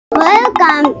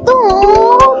Welcome to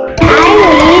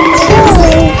IRICH'S!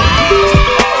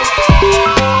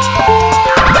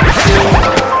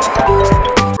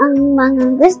 Ang mga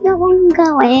gusto kong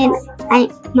gawin ay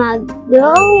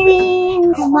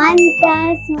mag-drawing,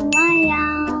 kumanta,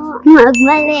 sumayaw,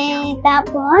 mag-ballet,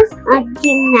 tapos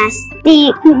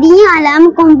mag-gymnastic. Hindi niyo alam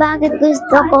kung bakit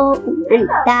gusto ko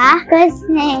kumanta kasi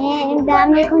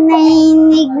dami ko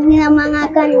nainig na mga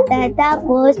kanta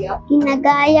tapos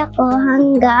ginagaya ko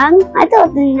hanggang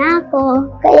matuto na ako.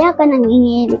 Kaya ako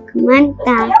nangingilig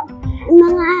kumanta.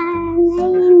 Mga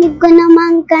nainig ko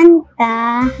namang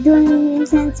kanta dun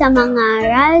minsan sa mga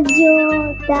radyo,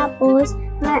 tapos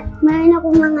mayroon ako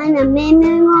mga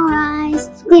na-memorize.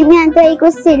 Tinatry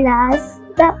ko sila,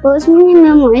 tapos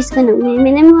minimemorize ko ng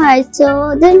memorize.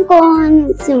 So, dun ko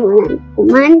simulan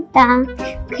kumanta.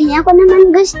 Kaya ako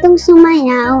naman gustong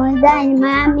sumayaw dahil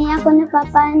marami ako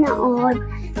napapanood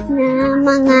na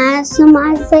mga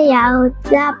sumasayaw.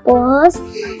 Tapos,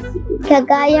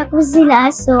 kagaya ko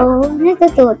sila, so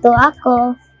natututo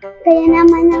ako. Kaya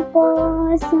naman ako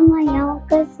sumayaw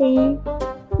kasi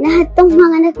lahat ng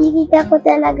mga nakikita ko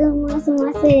talagang mga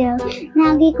sumasayaw,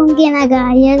 lagi kong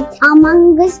ginagaya.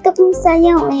 Ang gusto kong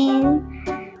sayawin,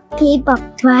 K-pop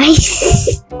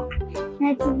twice.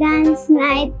 Let's dance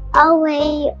night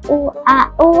away,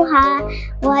 uha,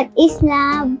 what is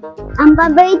love. Ang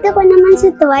paborito ko naman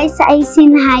sa twice ay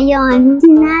Sinayon.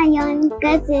 Sinayon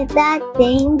kasi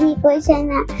dati hindi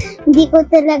ko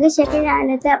talaga siya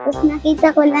kilala. Tapos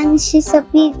nakita ko lang siya sa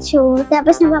picture.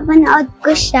 Tapos napapanood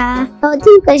ko siya. So,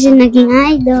 din ko siya naging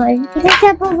idol. Kasi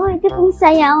sa paborito kong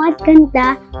sayaw at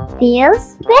kanta, Feel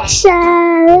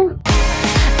Special!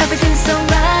 Everything's so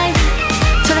right.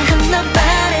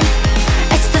 Nobody,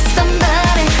 it's just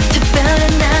somebody to build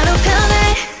an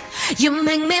autopilot. You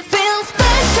make me feel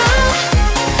special.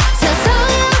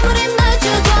 세상에 아무리 날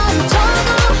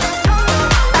주저앉혀도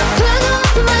아프고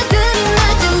아픈 말들이 날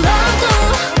찔러도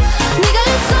네가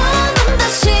있어 난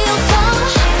다시 웃어.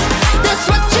 That's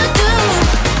what you do.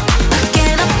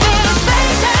 Again I feel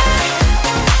special.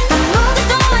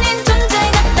 아무것도 아닌 존재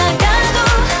같다가도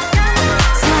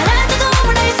사라져도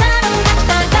모를 사람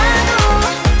같다가도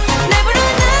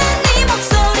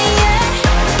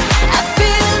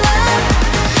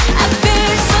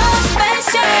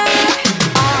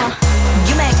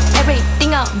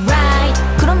right.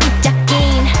 그런 밑잡긴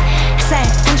햇살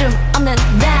한 줌 없는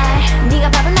날 네가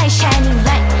바로 나의 shining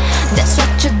light. That's what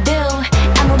you do.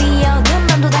 아무리 어두운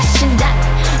밤도 다시 다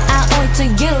I owe it to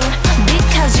you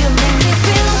because you make me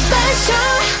feel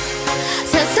special.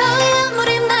 세상에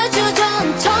아무리 날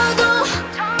주저앉혀도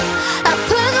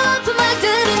아프고 아픈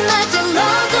말들이 날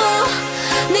찔러도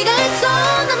네가 있어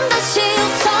난 다시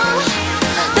웃어.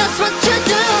 That's what you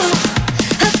do.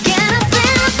 Again I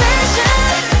feel special.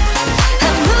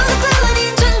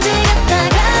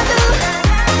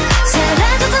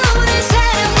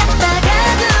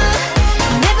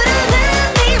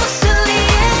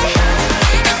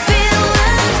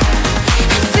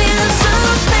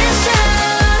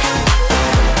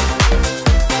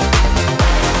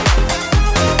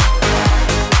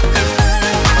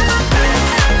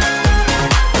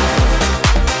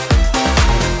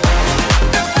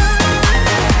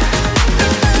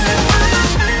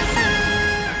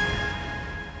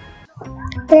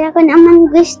 Kaya ko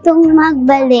naman gustong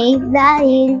mag-ballet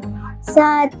dahil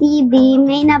sa TV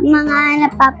may mga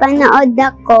napapanood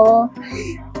ako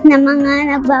na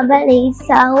mga nagbaballet.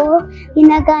 So,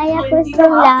 ginagaya ko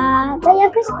sila.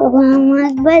 Kaya gusto ko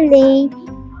mag-ballet.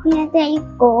 Tinatry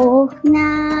ko na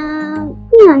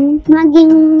yun,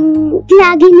 maging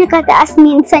laging nakataas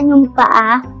minsan yung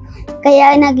paa.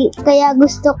 Kaya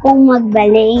gusto kong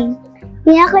mag-ballet.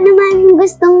 Kaya ako naman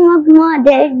gustong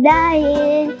mag-model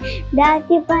dahil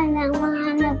dati pa lang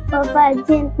mga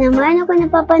nagpa-pageant naman ako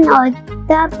napapanood.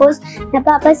 Tapos,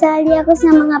 napapasali ako sa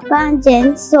mga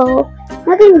pageant. So,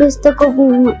 naging gusto ko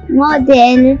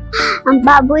model. Ang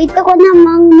paborito ko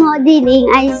namang modeling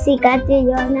ay si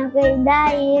Catriona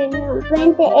dahil noong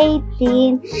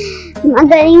 2018,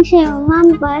 magaling siya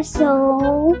umampa. So,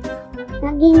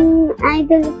 naging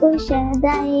idol ko siya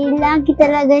dahil lagi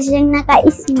talaga siyang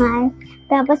naka-smile.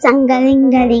 Tapos ang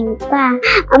galing-galing pa.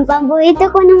 Ang paborito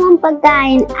ko namang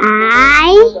pagkain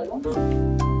ay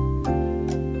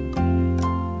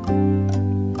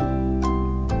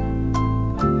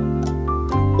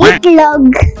itlog.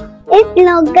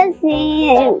 Itlog kasi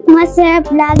masarap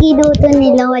lagi luto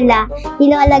ni Lola.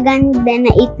 Ni Lola ganda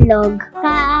na itlog.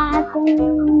 pala kung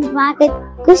bakit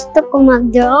gusto ko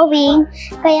mag-drawing.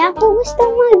 Kaya ako gusto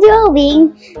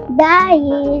mag-drawing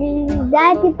dahil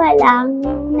dati pa lang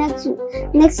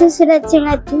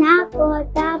nagsusulat-sulat na ako.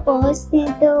 Tapos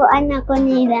tinuturuan ako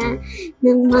nila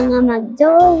ng mga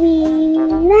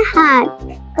mag-drawing lahat.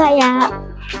 Kaya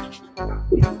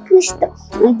gusto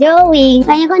mag-drawing.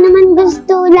 Kaya ko naman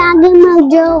gusto lagi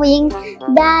mag-drawing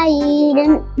dahil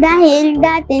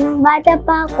dati nung bata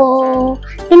pa ako,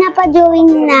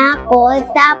 pinapa-drawing na ako.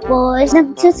 Tapos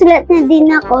nagsusulat na din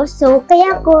ako. So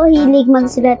kaya ko hilig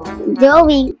magsulat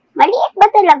drawing. Maliit ba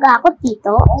talaga ako,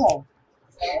 Tito?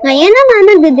 Ngayon naman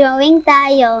nagdo-drawing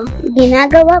tayo.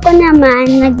 Ginagawa ko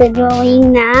naman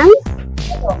nagdo-drawing ng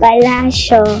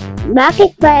palasyo.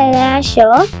 Bakit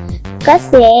palasyo?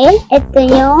 Kasi, ito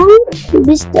yung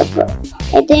gusto ko.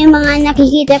 Ito yung mga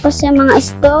nakikita ko sa mga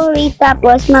story,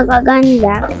 tapos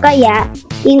magaganda. Kaya,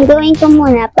 gawin ko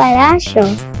muna palasyo.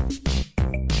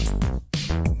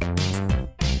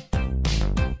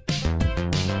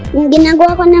 Yung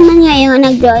ginagawa ko naman ngayon,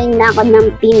 nag-drawing na ako ng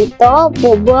pinto,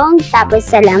 bubong, tapos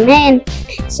salamin.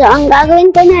 So, ang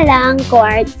gagawin ko na lang,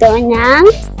 kwarto ng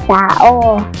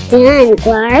tao. Yan,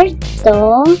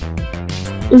 kwarto.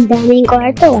 Ang daming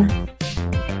kwarto.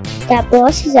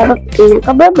 Tapos, sa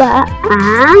pinakababa,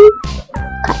 ang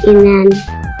kainan.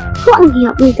 Ang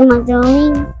hirap nito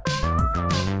mag-drawing.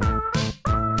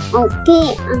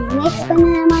 Okay, ang next ko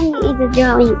na naman yung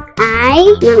ito-drawing ay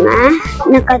mga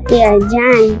nakatira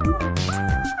dyan.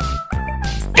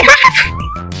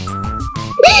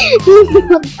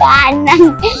 Magkaan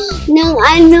ng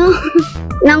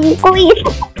queen.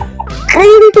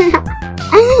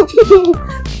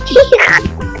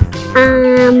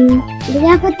 Hindi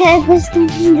ako talaga gusto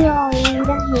ng drawing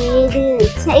dahil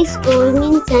sa school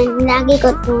minsan lagi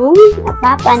ko itong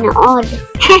napapanood.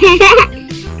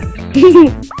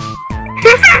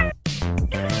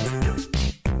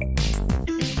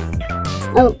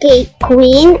 Okay,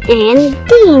 queen and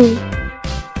king.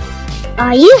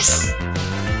 Ayos!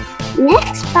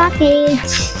 Next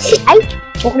package. Ay,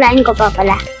 kukulain ko pa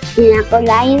pala.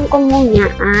 Nakulain ko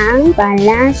muna ang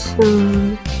palasyo.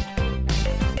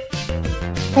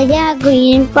 Kaya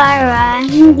green para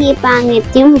hindi pangit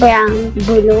yung brown.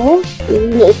 Blue.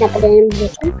 Liit na pala ng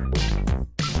blue.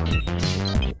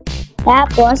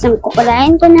 Tapos, ang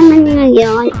kukulain ko naman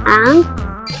ngayon ang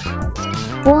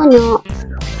puno.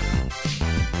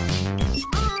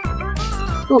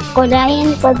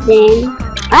 Kukulain ko din.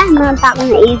 Meron pa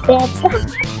ako naisip.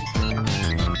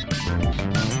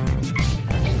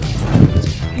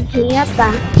 Hirap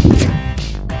pa.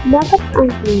 Bakit ang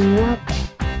hirap?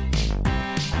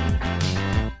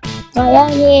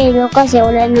 Kaya yelo kasi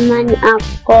wala naman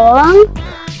akong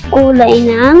kulay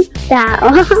ng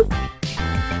tao.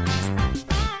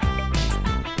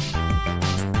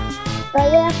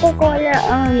 Kaya ako color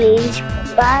orange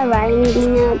para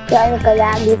hindi na talaga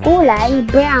lagi kulay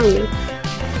brown.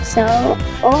 So,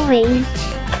 orange.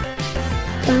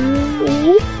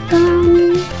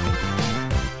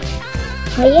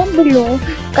 Kaya blue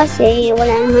kasi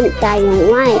wala naman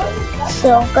tayong white.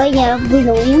 So, kaya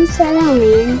blue yung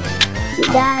salamin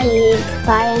dahil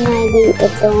kaya na din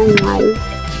itong white.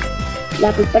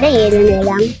 Dapat pala yellow na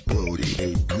lang.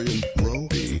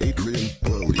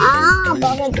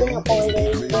 Bakit pinakulay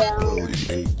brown?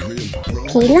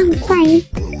 Okay lang, fine.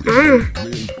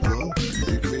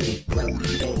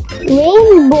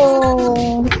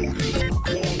 Rainbow.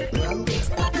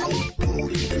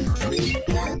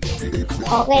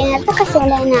 Okay na to kasi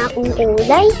wala na akong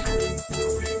kulay.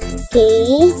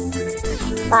 Okay.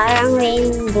 Parang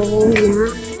rainbow na.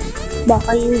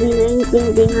 Baka hindi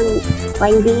naiintindihan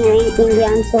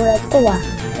sulat ko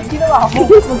Ginawa ko,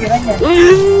 mag-iran yan.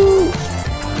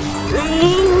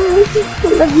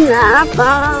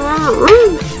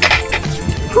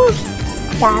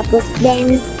 Tapos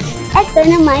then, eto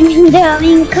naman yung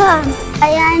drawing ko.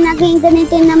 Kaya naging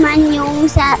ganito naman yung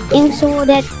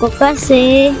sulat ko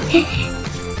kasi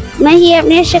mahirap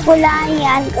na siya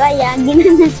kulayan. Kaya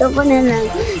ginanaso ko na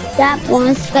lang.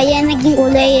 Tapos, kaya naging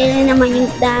kulay na naman yung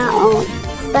tao.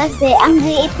 Kasi ang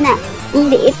liit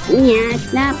niya.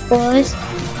 Tapos,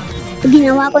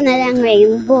 ginawa ko na lang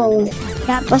rainbow.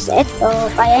 Tapos ito,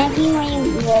 kaya naging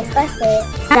rainbow kasi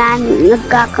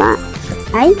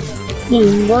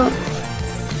rainbow.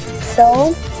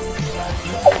 So,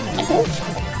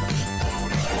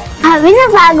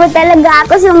 nabago talaga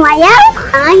ako sumayaw.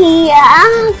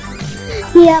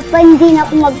 Hiyapan din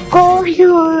ako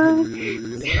mag-color.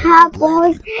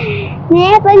 Tapos,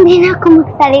 nahiyapan din ako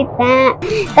magsalita.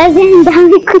 Kasi ang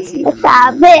dami ko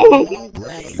sinasabi.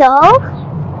 So,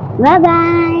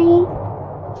 bye-bye!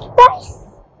 Guys!